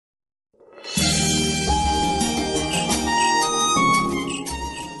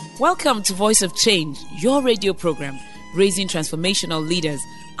Welcome to Voice of Change, your radio program, raising transformational leaders.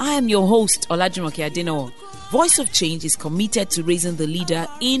 I am your host, Olajumoke Adenowo. Voice of Change is committed to raising the leader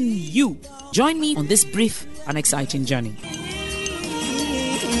in you. Join me on this brief and exciting journey.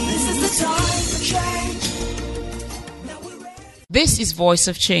 This is Voice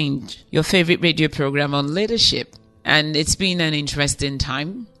of Change, your favorite radio program on leadership. And it's been an interesting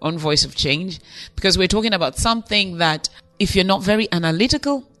time on Voice of Change because we're talking about something that if you're not very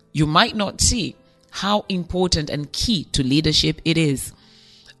analytical, you might not see how important and key to leadership it is.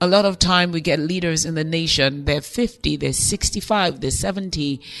 A lot of time we get leaders in the nation, they're 50, they're 65, they're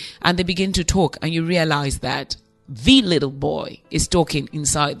 70, and they begin to talk and you realize that the little boy is talking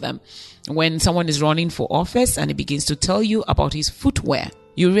inside them. When someone is running for office and he begins to tell you about his footwear,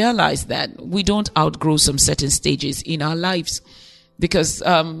 you realize that we don't outgrow some certain stages in our lives because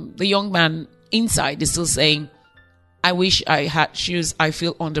the young man inside is still saying, I wish I had shoes. I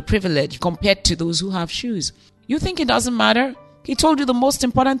feel underprivileged compared to those who have shoes. You think it doesn't matter? He told you the most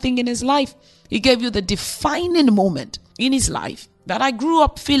important thing in his life. He gave you the defining moment in his life that I grew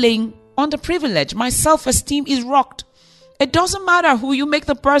up feeling underprivileged. My self-esteem is rocked. It doesn't matter who you make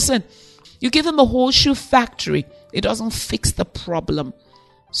the person. You give him a whole shoe factory. It doesn't fix the problem.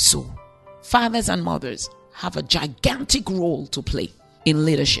 So, fathers and mothers have a gigantic role to play in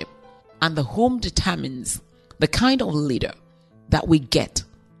leadership. And the home determines the kind of leader that we get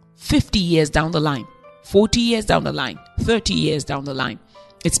 50 years down the line, 40 years down the line, 30 years down the line.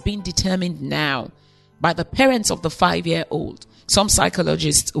 It's been determined now by the parents of the 5-year-old. Some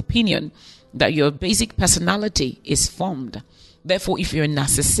psychologists' opinion that your basic personality is formed. Therefore, if you're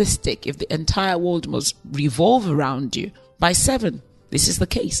narcissistic, if the entire world must revolve around you, by 7, this is the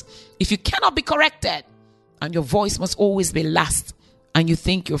case. If you cannot be corrected and your voice must always be last and you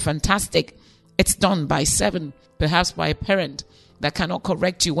think you're fantastic, it's done by 7, perhaps by a parent that cannot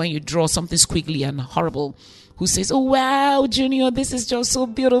correct you when you draw something squiggly and horrible, who says, oh, wow, Junior, this is just so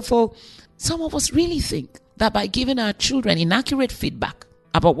beautiful. Some of us really think that by giving our children inaccurate feedback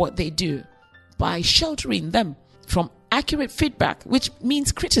about what they do, by sheltering them from accurate feedback, which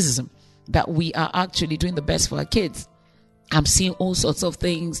means criticism, that we are actually doing the best for our kids. I'm seeing all sorts of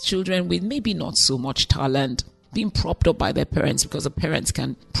things, children with maybe not so much talent, being propped up by their parents because the parents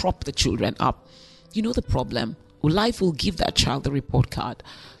can prop the children up. You know the problem? Life will give that child the report card.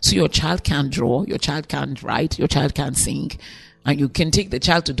 So your child can't draw, your child can't write, your child can't sing. And you can take the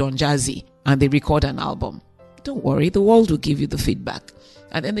child to Don Jazzy and they record an album. Don't worry, the world will give you the feedback.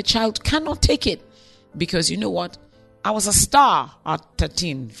 And then the child cannot take it because you know what? I was a star at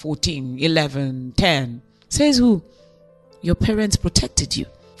 13, 14, 11, 10. Says who? Your parents protected you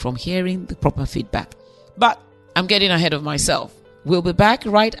from hearing the proper feedback. But I'm getting ahead of myself. We'll be back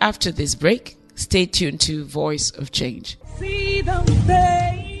right after this break. Stay tuned to Voice of Change.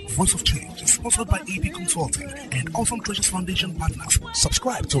 Voice of Change is sponsored by AP Consulting and Awesome Treasures Foundation partners.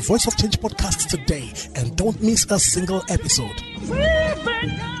 Subscribe to Voice of Change podcast today and don't miss a single episode.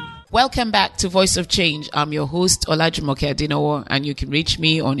 Welcome back to Voice of Change. I'm your host, Olajumoke Adenowo, and you can reach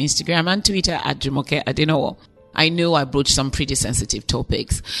me on Instagram and Twitter at Jumoke Adenowo. I know I broached some pretty sensitive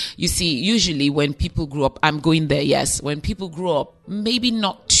topics. You see, usually when people grow up, I'm going there, yes. When people grow up, maybe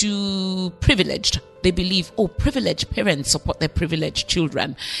not too privileged, they believe, oh, privileged parents support their privileged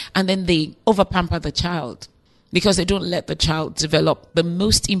children. And then they over-pamper the child because they don't let the child develop the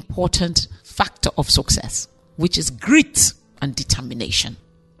most important factor of success, which is grit and determination.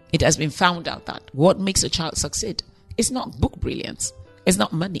 It has been found out that what makes a child succeed is not book brilliance. It's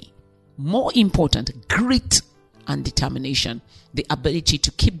not money. More important, grit and determination, the ability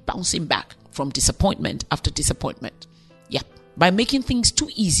to keep bouncing back from disappointment after disappointment. Yeah. By making things too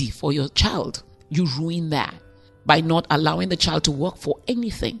easy for your child, you ruin that. By not allowing the child to work for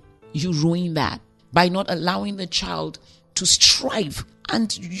anything, you ruin that. By not allowing the child to strive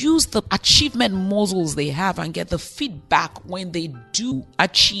and use the achievement muscles they have and get the feedback when they do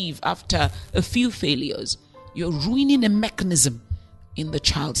achieve after a few failures, you're ruining a mechanism in the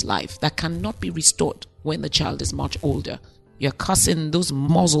child's life that cannot be restored when the child is much older. You're causing those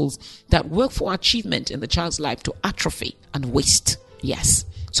muscles that work for achievement in the child's life to atrophy and waste. Yes.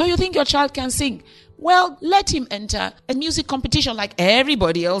 So you think your child can sing? Well, let him enter a music competition like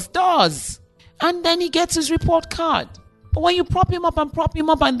everybody else does. And then he gets his report card. But when you prop him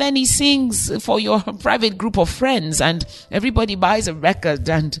up and then he sings for your private group of friends and everybody buys a record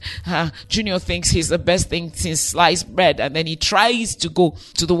and Junior thinks he's the best thing since sliced bread, and then he tries to go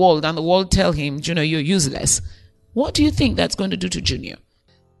to the world and the world tell him, Junior, you're useless. What do you think that's going to do to Junior?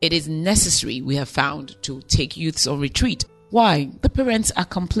 It is necessary, we have found, to take youths on retreat Why? The parents are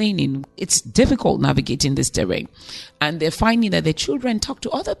complaining. It's difficult navigating this terrain. And they're finding that their children talk to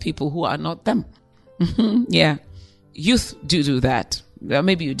other people who are not them. Yeah. Youth do that.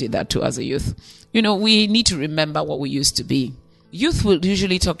 Maybe you did that too as a youth. We need to remember what we used to be. Youth will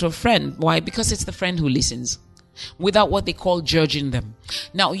usually talk to a friend. Why? Because it's the friend who listens without what they call judging them.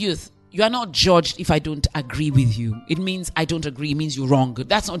 Now, youth, you are not judged if I don't agree with you. It means I don't agree. It means you're wrong.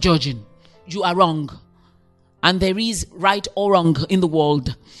 That's not judging. You are wrong. And there is right or wrong in the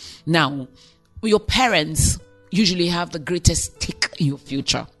world. Now, your parents usually have the greatest stake in your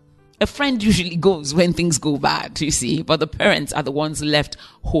future. A friend usually goes when things go bad, you see, but the parents are the ones left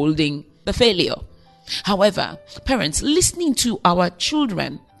holding the failure. However, parents, listening to our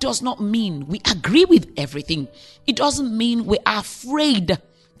children does not mean we agree with everything. It doesn't mean we are afraid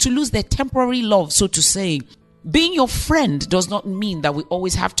to lose their temporary love, so to say. Being your friend does not mean that we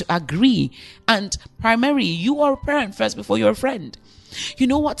always have to agree. And primarily, you are a parent first before you're a friend. You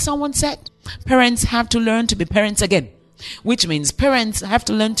know what someone said? Parents have to learn to be parents again, which means parents have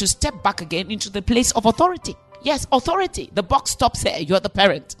to learn to step back again into the place of authority. Yes, authority. The buck stops here. You're the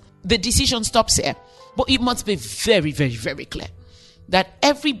parent. The decision stops here. But it must be very, very, very clear that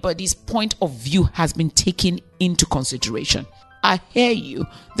everybody's point of view has been taken into consideration. I hear you.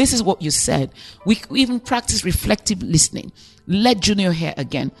 This is what you said. We even practice reflective listening. Let Junior hear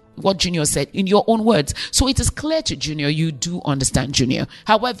again what Junior said in your own words. So it is clear to Junior, you do understand Junior.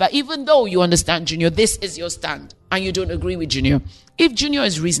 However, even though you understand Junior, this is your stand and you don't agree with Junior. If Junior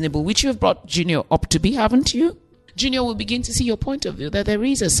is reasonable, which you have brought Junior up to be, haven't you? Junior will begin to see your point of view, that there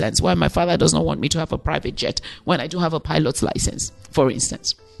is a sense why my father does not want me to have a private jet when I do have a pilot's license, for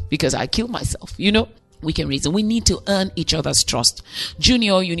instance, because I kill myself, We can reason. We need to earn each other's trust.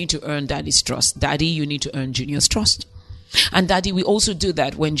 Junior, you need to earn Daddy's trust. Daddy, you need to earn Junior's trust. And Daddy, we also do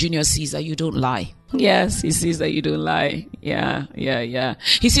that when Junior sees that you don't lie. Yes, he sees that you don't lie. Yeah.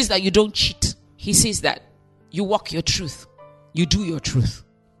 He sees that you don't cheat. He sees that you walk your truth. You do your truth.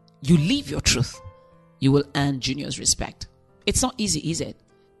 You live your truth. You will earn Junior's respect. It's not easy, is it?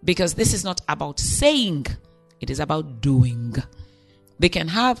 Because this is not about saying. It is about doing. They can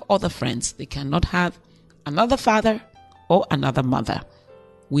have other friends. They cannot have another father or another mother.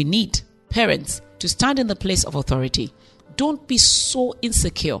 We need parents to stand in the place of authority. Don't be so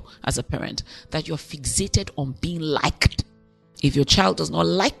insecure as a parent that you're fixated on being liked. If your child does not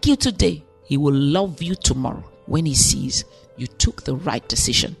like you today, he will love you tomorrow when he sees you took the right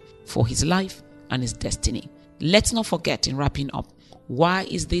decision for his life and his destiny. Let's not forget, in wrapping up, why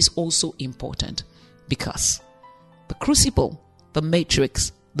is this also important? Because the crucible, the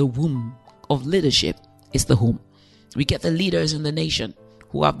matrix, the womb of leadership is the home. We get the leaders in the nation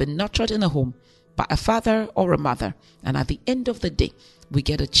who have been nurtured in the home by a father or a mother. And at the end of the day, we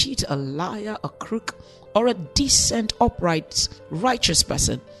get a cheat, a liar, a crook, or a decent, upright, righteous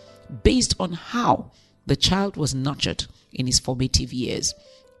person based on how the child was nurtured in his formative years.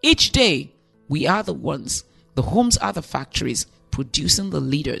 Each day, we are the ones, the homes are the factories producing the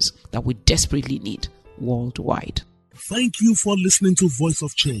leaders that we desperately need worldwide. Thank you for listening to Voice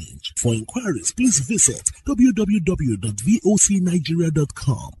of Change. For inquiries, please visit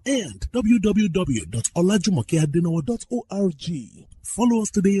www.vocnigeria.com and www.olajumokeadenawa.org. Follow us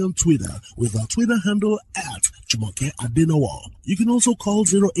today on Twitter with our Twitter handle @JumokeAdenawa. You can also call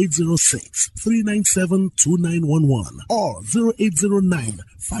 0806-397-2911 or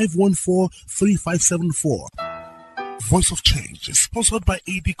 0809-514-3574. Voice of Change is sponsored by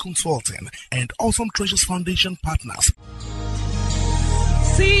AB Consulting and Awesome Treasures Foundation partners.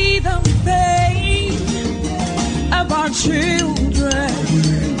 See the faith of our children.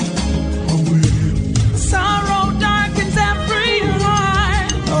 Sorrow darkens every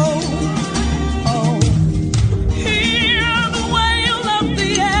heart. Oh, hear the wail of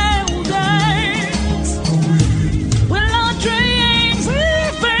the elders. Will our dreams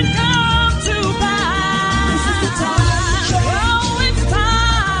even come to pass? This is the time. Oh, it's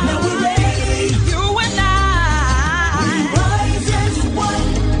time. Now we're ready. You and I. We rise as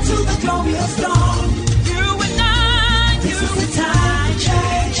one to the glorious dawn. You and I. This is the time.